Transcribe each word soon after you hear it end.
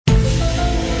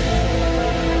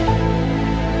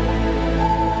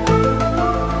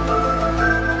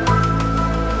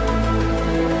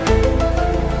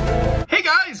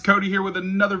Cody here with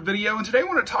another video, and today I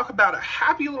want to talk about a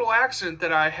happy little accident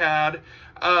that I had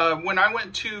when I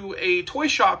went to a toy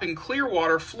shop in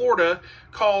Clearwater, Florida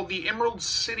called the Emerald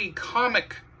City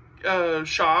Comic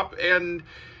Shop, and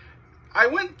I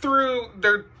went through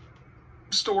their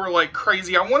store like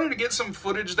crazy. I wanted to get some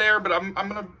footage there, but I'm going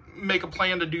to make a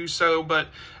plan to do so, but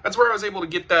that's where I was able to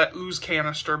get that ooze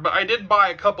canister. But I did buy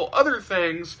a couple other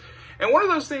things, and one of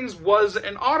those things was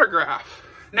an autograph.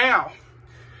 Now,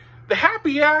 the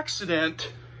happy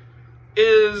accident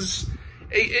is,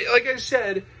 like I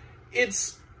said,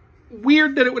 it's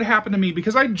weird that it would happen to me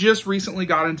because I just recently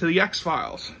got into the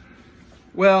X-Files.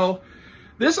 Well,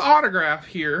 this autograph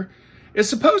here is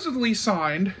supposedly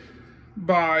signed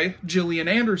by Gillian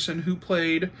Anderson, who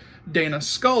played Dana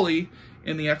Scully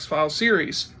in the X-Files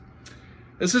series.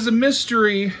 This is a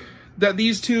mystery that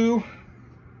these two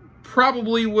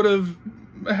probably would have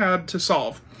had to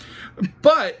solve.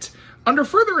 But under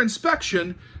further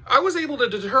inspection, I was able to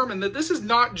determine that this is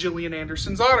not Gillian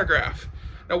Anderson's autograph.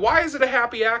 Now, why is it a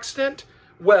happy accident?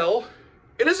 Well,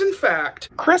 it is in fact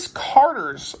Chris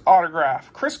Carter's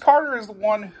autograph. Chris Carter is the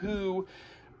one who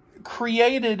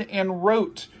created and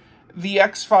wrote the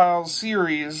X-Files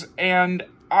series, and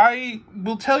I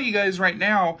will tell you guys right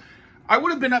now, I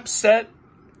would have been upset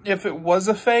if it was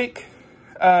a fake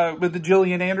with the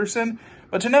Gillian Anderson.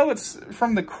 But to know it's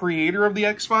from the creator of the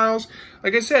X-Files,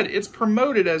 like I said, it's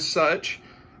promoted as such,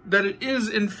 that it is,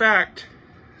 in fact,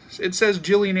 it says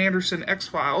Gillian Anderson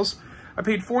X-Files. I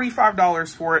paid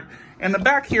 $45 for it. And the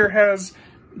back here has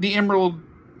the Emerald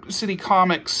City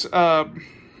Comics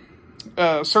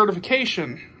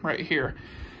certification right here.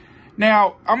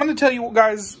 Now, I'm going to tell you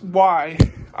guys why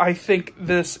I think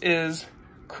this is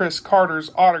Chris Carter's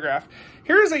autograph.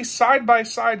 Here is a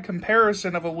side-by-side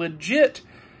comparison of a legit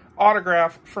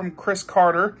autograph from Chris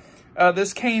Carter.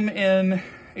 This came in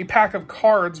a pack of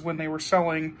cards when they were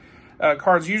selling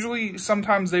cards. Usually,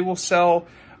 sometimes they will sell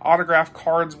autograph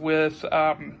cards with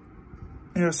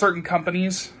certain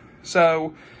companies.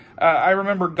 So I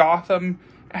remember Gotham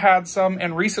had some,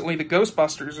 and recently the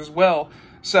Ghostbusters as well.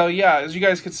 So yeah, as you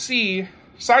guys could see,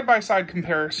 side-by-side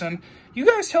comparison. You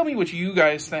guys tell me what you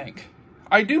guys think.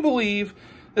 I do believe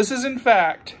this is in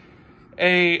fact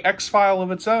a X-File of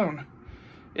its own.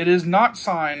 It is not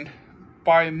signed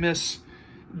by Miss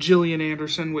Gillian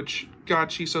Anderson, which,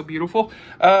 God, she's so beautiful.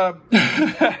 The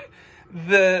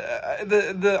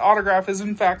autograph is,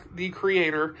 in fact, the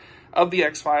creator of the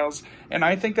X-Files, and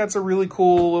I think that's a really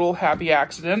cool little happy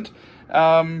accident.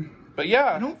 But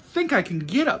yeah, I don't think I can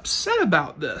get upset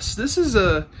about this. This is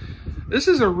a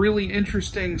really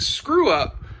interesting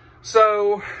screw-up.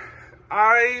 So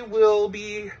I will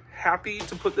be happy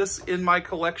to put this in my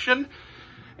collection.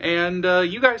 And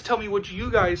you guys tell me what you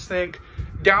guys think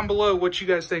down below, what you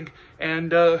guys think.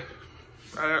 And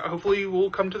hopefully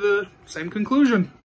we'll come to the same conclusion.